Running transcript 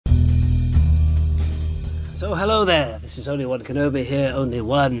So hello there, this is only one Kenobi here, only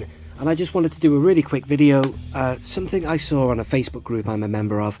one, and I just wanted to do a really quick video, something I saw on a Facebook group I'm a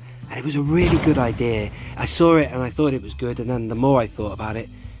member of, and it was a really good idea. I saw it and I thought it was good, and then the more I thought about it,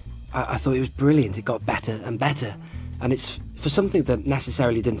 I thought it was brilliant. It got better and better, and it's for something that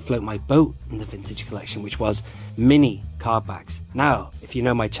necessarily didn't float my boat in the vintage collection, which was mini card backs. Now, if you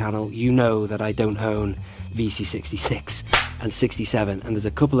know my channel, you know that I don't own VC66 and 67, and there's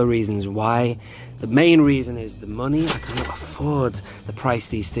a couple of reasons why. The main reason is the money. I cannot afford the price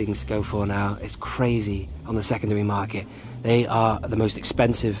these things go for now. It's crazy on the secondary market. They are the most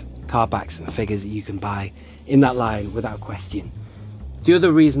expensive card backs and figures that you can buy in that line without question. The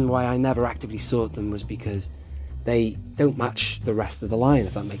other reason why I never actively sought them was because they don't match the rest of the line,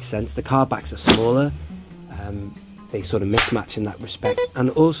 if that makes sense. The card backs are smaller, they sort of mismatch in that respect, and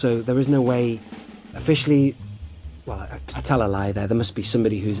also there is no way officially, well, I tell a lie there must be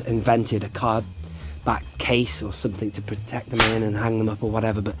somebody who's invented a card back case or something to protect them in and hang them up or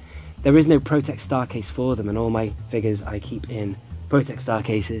whatever, but there is no Protect Star case for them, and all my figures I keep in Protect Star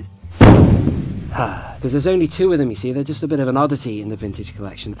cases. Because there's only two of them, you see. They're just a bit of an oddity in the vintage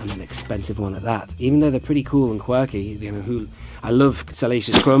collection, and an expensive one at that. Even though they're pretty cool and quirky, you know, I love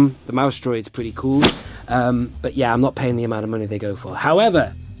Salacious Crumb. The mouse droid's pretty cool, but yeah, I'm not paying the amount of money they go for.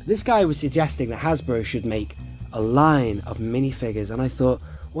 However, this guy was suggesting that Hasbro should make a line of minifigures, and I thought,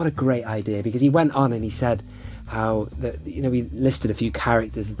 what a great idea, because he went on and he said how that, you know, we listed a few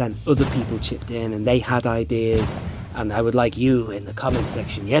characters, and then other people chipped in and they had ideas, and I would like you in the comment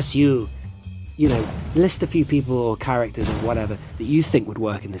section, yes, you know, list a few people or characters or whatever that you think would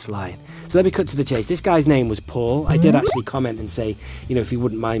work in this line. So let me cut to the chase. This guy's name was Paul. I did actually comment and say, you know, if he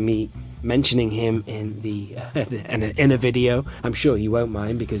wouldn't mind me mentioning him in the in a video. I'm sure he won't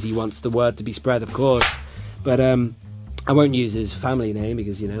mind, because he wants the word to be spread, of course. But I won't use his family name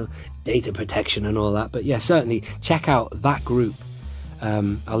because, you know, data protection and all that. But yeah, certainly check out that group.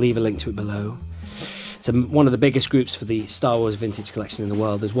 I'll leave a link to it below. It's one of the biggest groups for the Star Wars vintage collection in the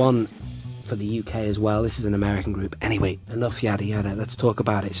world. There's one for the UK as well. This is an American group. Anyway, enough yada yada, let's talk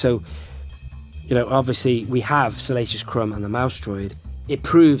about it. So, you know, obviously we have Salacious Crumb and the mouse droid. It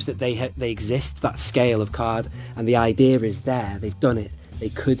proves that they exist, that scale of card, and the idea is there. They've done it. They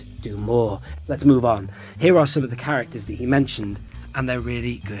could do more. Let's move on. Here are some of the characters that he mentioned, and they're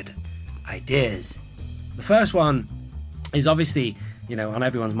really good ideas. The first one is obviously, you know, on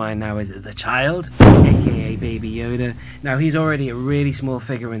everyone's mind now, is the child, aka Baby Yoda. Now, he's already a really small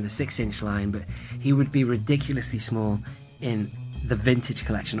figure in the 6-inch line, but he would be ridiculously small in the vintage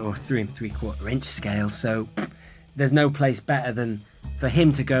collection, or 3 3/4 inch scale. So there's no place better than for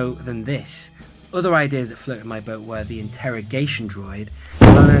him to go than this. Other ideas that floated my boat were the interrogation droid.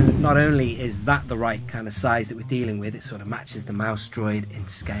 Not only is that the right kind of size that we're dealing with, it sort of matches the mouse droid in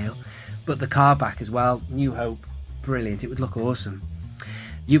scale, but the card back as well, New Hope, brilliant. It would look awesome.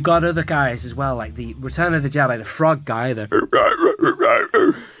 You've got other guys as well, like the Return of the Jedi, the frog guy,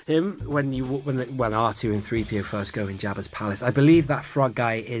 him when R2 and 3PO first go in Jabba's palace. I believe that frog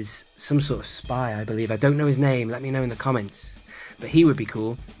guy is some sort of spy, I believe. I don't know his name, let me know in the comments, but he would be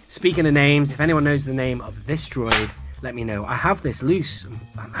cool. Speaking of names, if anyone knows the name of this droid, let me know. I have this loose,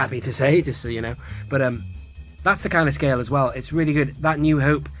 I'm happy to say, just so you know. But that's the kind of scale as well. It's really good. That New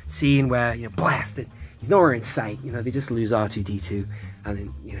Hope scene where, you know, blasted, he's nowhere in sight. You know, they just lose R2-D2, and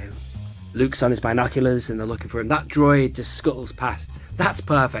then, you know, Luke's on his binoculars and they're looking for him. That droid just scuttles past. That's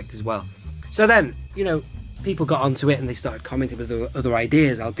perfect as well. So then, you know, people got onto it and they started commenting with other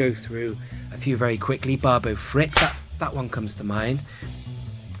ideas. I'll go through a few very quickly. Barbo Frick, that one comes to mind.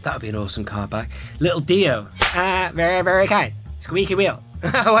 That would be an awesome card back. Little Dio, very, very kind. Squeaky wheel,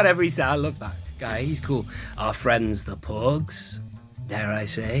 whatever he said. I love that guy. He's cool. Our friends, the Pogs, dare I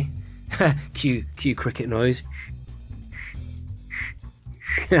say. Cue cricket noise.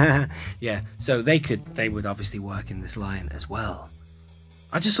 Yeah. So they would obviously work in this line as well.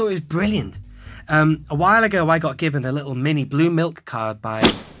 I just thought it was brilliant. A while ago, I got given a little mini blue milk card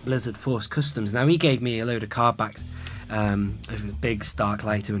by Blizzard Force Customs. Now, he gave me a load of card backs. A big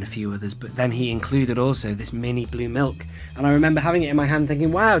Starklighter and a few others, but then he included also this mini blue milk, and I remember having it in my hand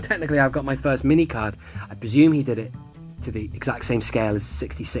thinking, wow, technically I've got my first mini card. I presume he did it to the exact same scale as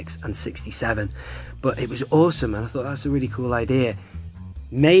 66 and 67, but it was awesome, and I thought that's a really cool idea.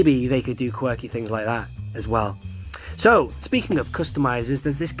 Maybe they could do quirky things like that as well. So speaking of customizers,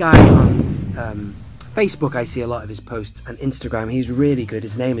 there's this guy on Facebook. I see a lot of his posts, and Instagram. He's really good.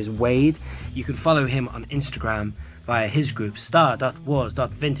 His name is Wade. You can follow him on Instagram via his group,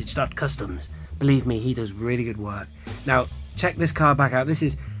 star.wars.vintage.customs. Believe me, he does really good work. Now, check this card back out. This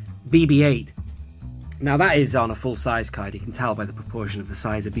is BB-8. Now that is on a full size card. You can tell by the proportion of the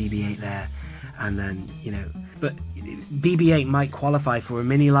size of BB-8 there. And then, you know, but BB-8 might qualify for a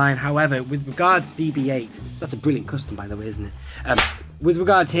mini line. However, with regard to BB-8, that's a brilliant custom, by the way, isn't it? With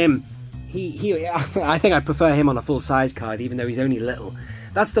regard to him, I think I prefer him on a full size card, even though he's only little.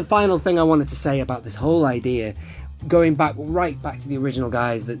 That's the final thing I wanted to say about this whole idea. Going back, right back to the original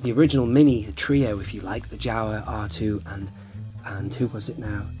guys, the original mini trio, if you like, the Jawa, R2, and who was it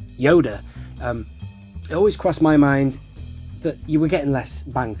now? Yoda. It always crossed my mind that you were getting less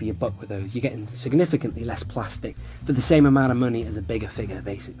bang for your buck with those. You're getting significantly less plastic for the same amount of money as a bigger figure,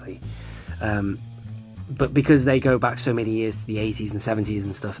 basically. But because they go back so many years to the 80s and 70s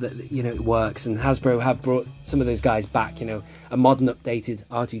and stuff, that, you know, it works. And Hasbro have brought some of those guys back, you know, a modern updated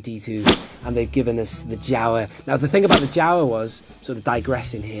R2-D2, and they've given us the Jawa. Now the thing about the Jawa was, sort of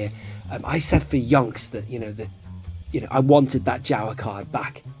digressing here, I said for Yonks that, you know, I wanted that Jawa card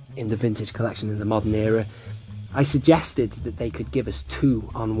back in the vintage collection in the modern era. I suggested that they could give us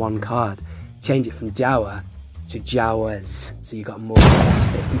 2 on 1 card, change it from Jawa to Jawas, so you got more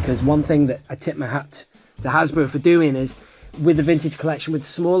plastic. Because one thing that I tip my hat to Hasbro for doing is, with the vintage collection, with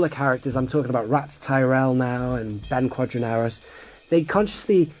smaller characters, I'm talking about Rats Tyrell now and Ben Quadranaris, they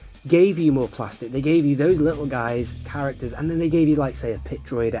consciously gave you more plastic. They gave you those little guys, characters, and then they gave you, like, say, a pit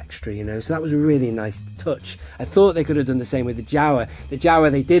droid extra, you know, so that was a really nice touch. I thought they could have done the same with the Jawa. The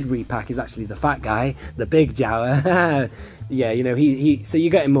Jawa they did repack is actually the fat guy, the big Jawa. Yeah, you know, so you're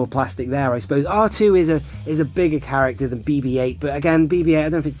getting more plastic there, I suppose. R2 is a bigger character than BB-8, but again, BB-8, I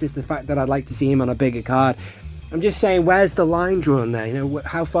don't know if it's just the fact that I'd like to see him on a bigger card. I'm just saying, where's the line drawn there? You know,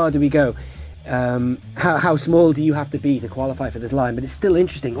 how far do we go? How small do you have to be to qualify for this line? But it's still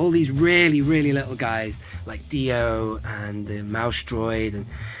interesting. All these really, really little guys like Dio and the Mouse Droid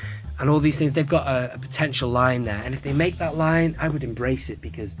and all these things, they've got a potential line there. And if they make that line, I would embrace it,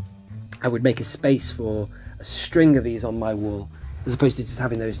 because I would make a space for a string of these on my wall, as opposed to just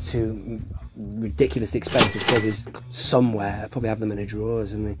having those 2 ridiculously expensive figures somewhere. I'd probably have them in a drawer or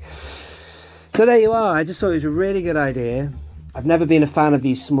something. So there you are. I just thought it was a really good idea. I've never been a fan of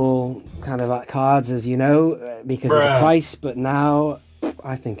these small kind of cards, as you know, because of the price, but now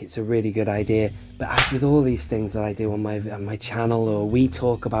I think it's a really good idea. But as with all these things that I do on my channel, or we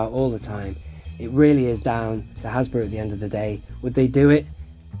talk about all the time, it really is down to Hasbro at the end of the day. Would they do it?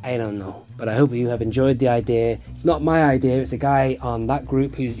 I don't know, but I hope you have enjoyed the idea. It's not my idea, it's a guy on that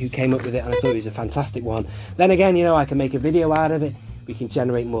group who came up with it, and I thought it was a fantastic one. Then again, you know, I can make a video out of it, we can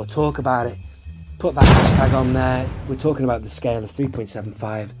generate more talk about it. Put that hashtag on there. We're talking about the scale of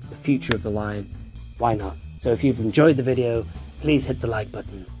 3.75, the future of the line. Why not? So if you've enjoyed the video, please hit the like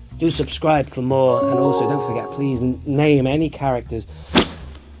button. Do subscribe for more, and also don't forget, please name any characters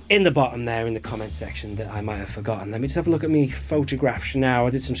in the bottom there in the comment section that I might have forgotten. Let me just have a look at me photographs now.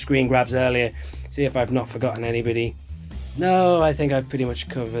 I did some screen grabs earlier, see if I've not forgotten anybody. No, I think I've pretty much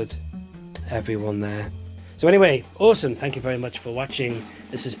covered everyone there. So anyway, awesome. Thank you very much for watching.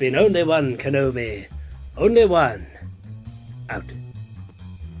 This has been Only One Kenobi. Only One. Out.